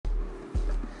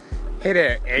Hey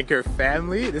there, Anchor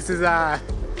family. This is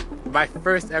my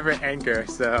first ever Anchor,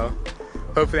 so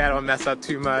hopefully I don't mess up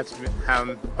too much.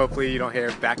 Hopefully you don't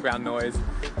hear background noise.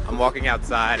 I'm walking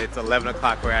outside. It's 11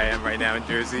 o'clock where I am right now in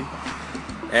Jersey.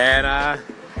 And I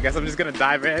guess I'm just gonna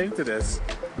dive right into this.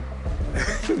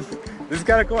 This is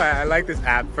kind of cool. I like this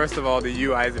app. First of all, the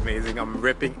UI is amazing. I'm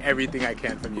ripping everything I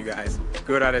can from you guys.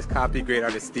 Good artists copy, great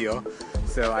artists steal.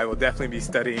 So I will definitely be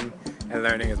studying and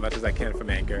learning as much as I can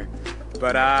from Anchor.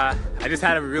 But I just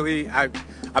had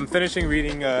I'm finishing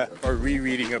reading or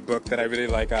rereading a book that I really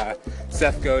like,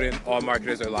 Seth Gordon, All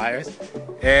Marketers Are Liars.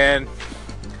 And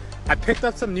I picked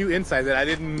up some new insights that I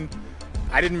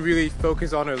didn't really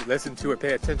focus on or listen to or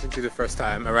pay attention to the first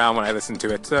time around when I listened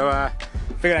to it. So I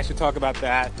figured I should talk about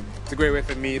that. It's a great way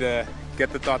for me to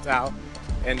get the thoughts out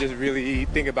and just really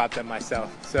think about them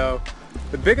myself. So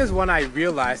the biggest one I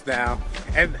realized now,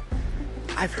 and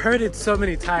I've heard it so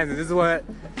many times, and this is what,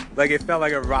 it felt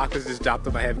like a rock was just dropped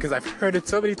on my head, because I've heard it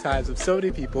so many times from so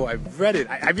many people. I've read it.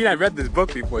 I mean, I read this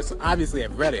book before, so obviously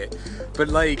I've read it. But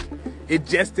it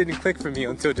just didn't click for me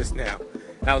until just now.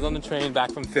 And I was on the train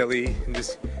back from Philly and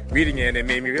just reading it, and it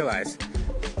made me realize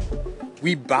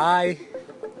we buy,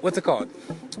 what's it called?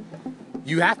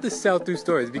 You have to sell through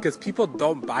stories, because people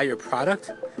don't buy your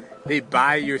product, they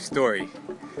buy your story.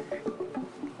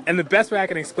 And the best way I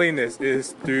can explain this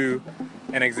is through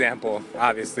an example,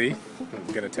 obviously.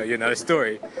 I'm going to tell you another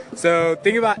story. So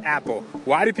think about Apple.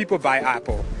 Why do people buy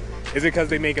Apple? Is it because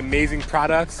they make amazing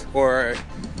products or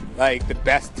the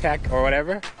best tech or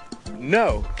whatever?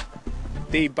 No.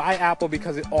 They buy Apple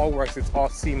because it all works. It's all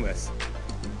seamless.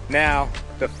 Now,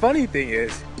 the funny thing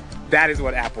is, that is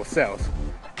what Apple sells.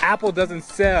 Apple doesn't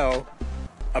sell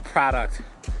a product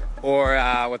or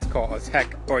a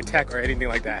tech or anything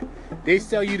like that. They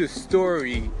sell you the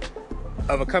story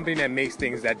of a company that makes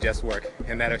things that just work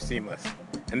and that are seamless.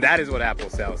 And that is what Apple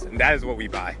sells, and that is what we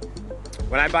buy.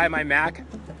 When I buy my Mac,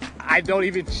 I don't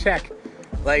even check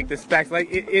the specs.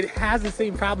 It has the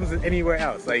same problems as anywhere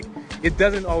else. It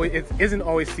isn't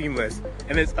always seamless,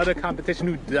 and there's other competition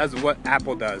who does what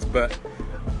Apple does, but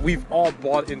we've all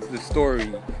bought into the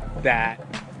story that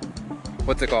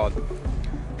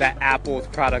that Apple's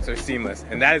products are seamless,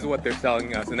 and that is what they're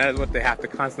selling us, and that is what they have to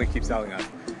constantly keep selling us.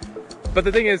 But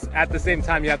the thing is, at the same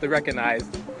time, you have to recognize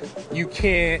you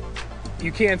can't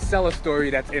sell a story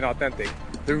that's inauthentic.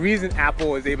 The reason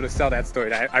Apple is able to sell that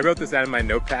story, I wrote this out in my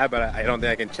notepad, but I don't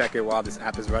think I can check it while this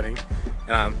app is running.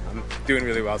 And I'm doing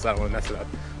really well, so I don't want to mess it up.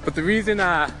 But the reason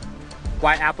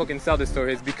why Apple can sell this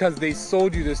story is because they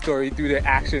sold you the story through their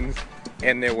actions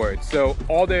and their words. So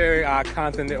all their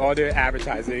content, all their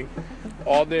advertising,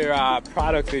 all their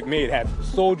products they've made have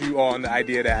sold you on the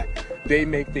idea that they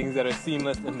make things that are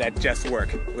seamless and that just work,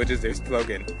 which is their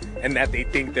slogan, and that they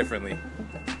think differently.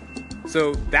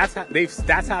 So that's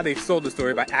how they've sold the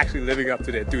story, by actually living up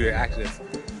to through their actions.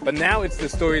 But now it's the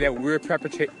story that we're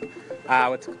perpetrating? I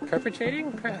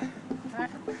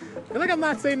feel like I'm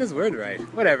not saying this word right.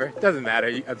 Whatever, it doesn't matter.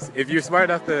 If you're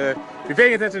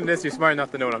paying attention to this, you're smart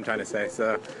enough to know what I'm trying to say,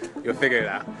 so you'll figure it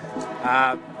out.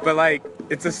 But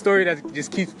it's a story that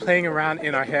just keeps playing around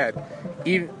in our head.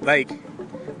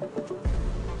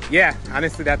 Yeah,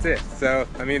 honestly, that's it. So,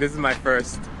 I mean, this is my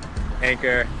first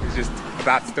Anchor. It's just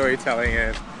about storytelling,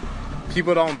 and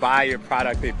people don't buy your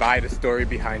product, they buy the story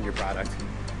behind your product.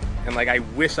 And I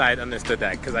wish I had understood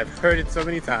that, because I've heard it so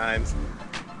many times,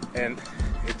 and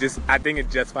I think it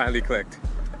just finally clicked.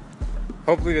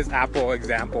 Hopefully this Apple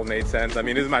example made sense. I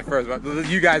mean, this is my first one.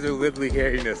 You guys are literally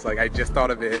hearing this. I just thought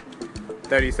of it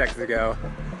 30 seconds ago.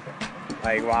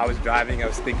 While I was driving, I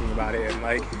was thinking about it, and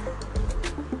I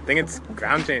think it's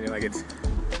ground changing. It's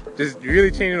just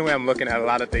really changing the way I'm looking at a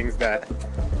lot of things that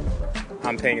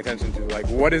I'm paying attention to.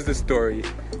 What is the story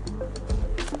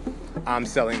I'm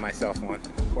selling myself on?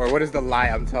 Or what is the lie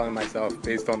I'm telling myself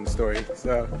based on the story?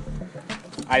 So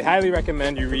I highly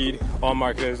recommend you read All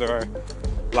Marketers Are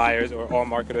Liars or All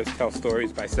Marketers Tell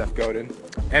Stories by Seth Gordon.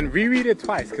 And reread it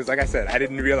twice, because like I said, I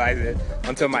didn't realize it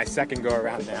until my second go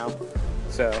around now.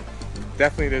 So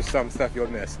definitely there's some stuff you'll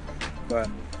miss. But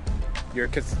you're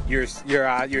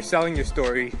selling your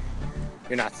story,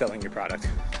 you're not selling your product.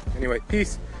 Anyway,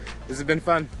 peace. This has been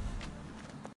fun.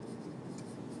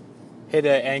 Hey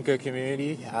there, Anchor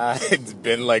community. It's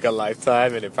been a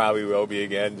lifetime, and it probably will be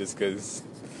again, just because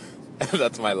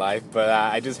that's my life. But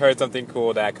I just heard something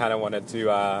cool that I kind of wanted to,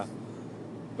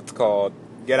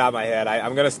 get out of my head.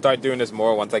 I'm going to start doing this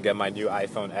more once I get my new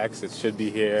iPhone X. It should be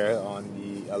here on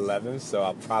the 11th, so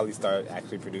I'll probably start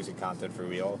actually producing content for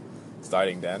real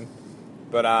starting then.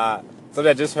 But something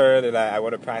I just heard that I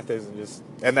want to practice,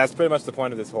 and that's pretty much the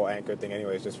point of this whole Anchor thing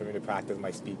anyway, is just for me to practice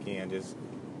my speaking and just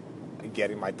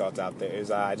getting my thoughts out there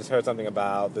is I just heard something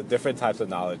about the different types of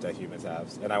knowledge that humans have,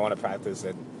 and I want to practice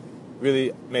and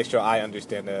really make sure I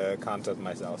understand the concept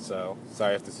myself. So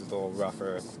sorry if this is a little rough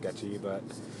or sketchy, but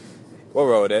we'll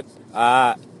roll with it.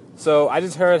 So I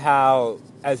just heard how,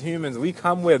 as humans, we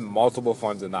come with multiple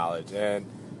forms of knowledge, and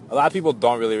a lot of people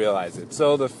don't really realize it.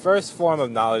 So the first form of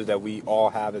knowledge that we all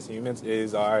have as humans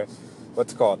is our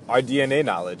DNA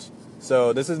knowledge.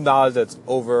 So this is knowledge that's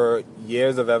over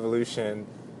years of evolution,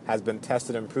 has been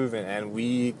tested and proven, and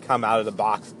we come out of the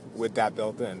box with that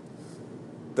built in.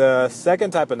 The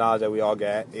second type of knowledge that we all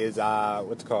get is our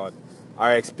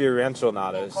experiential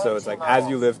knowledge. So it's like as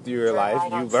you live through your life,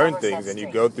 you learn things and you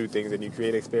go through things and you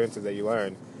create experiences that you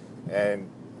learn, and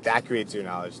that creates your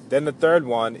knowledge. Then the third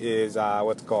one is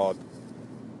our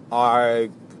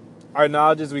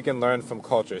knowledges we can learn from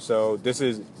culture. So this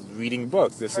is reading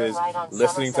books. This is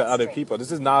listening to other people.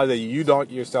 This is knowledge that you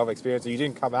don't yourself experience, you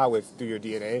didn't come out with through your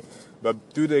DNA, but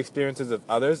through the experiences of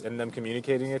others and them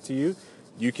communicating it to you,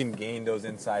 you can gain those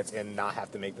insights and not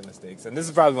have to make the mistakes. And this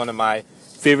is probably one of my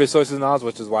favorite sources of knowledge,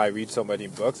 which is why I read so many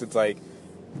books. It's like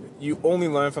you only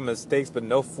learn from mistakes, but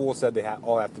no fool said they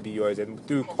all have to be yours. And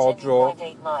through cultural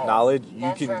knowledge,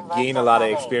 you can gain a lot of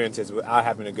experiences without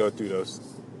having to go through those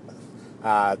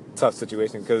tough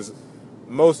situations. Because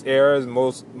most errors,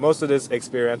 most of this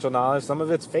experiential knowledge, some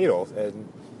of it's fatal, and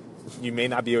you may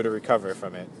not be able to recover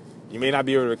from it. You may not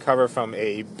be able to recover from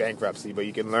a bankruptcy, but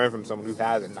you can learn from someone who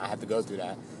has it and not have to go through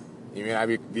that. You may not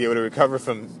be able to recover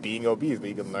from being obese, but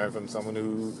you can learn from someone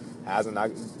who has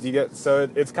it. So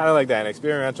it's kind of like that. And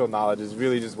experiential knowledge is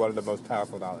really just one of the most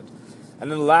powerful knowledge.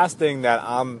 And then the last thing that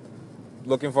I'm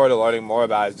looking forward to learning more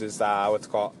about is just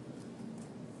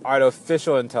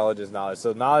artificial intelligence knowledge.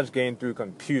 So knowledge gained through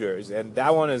computers. And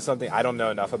that one is something I don't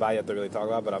know enough about yet to really talk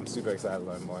about, but I'm super excited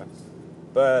to learn more.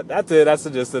 But that's it. That's the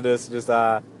gist of this. Just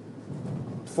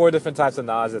 4 different types of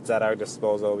knowledge that's at our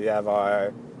disposal. We have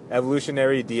our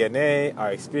evolutionary DNA,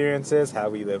 our experiences, how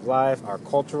we live life, our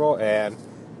cultural, and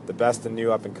the best and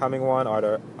new up-and-coming one,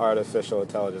 our artificial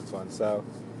intelligence one. So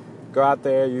go out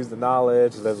there, use the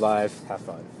knowledge, live life, have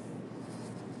fun.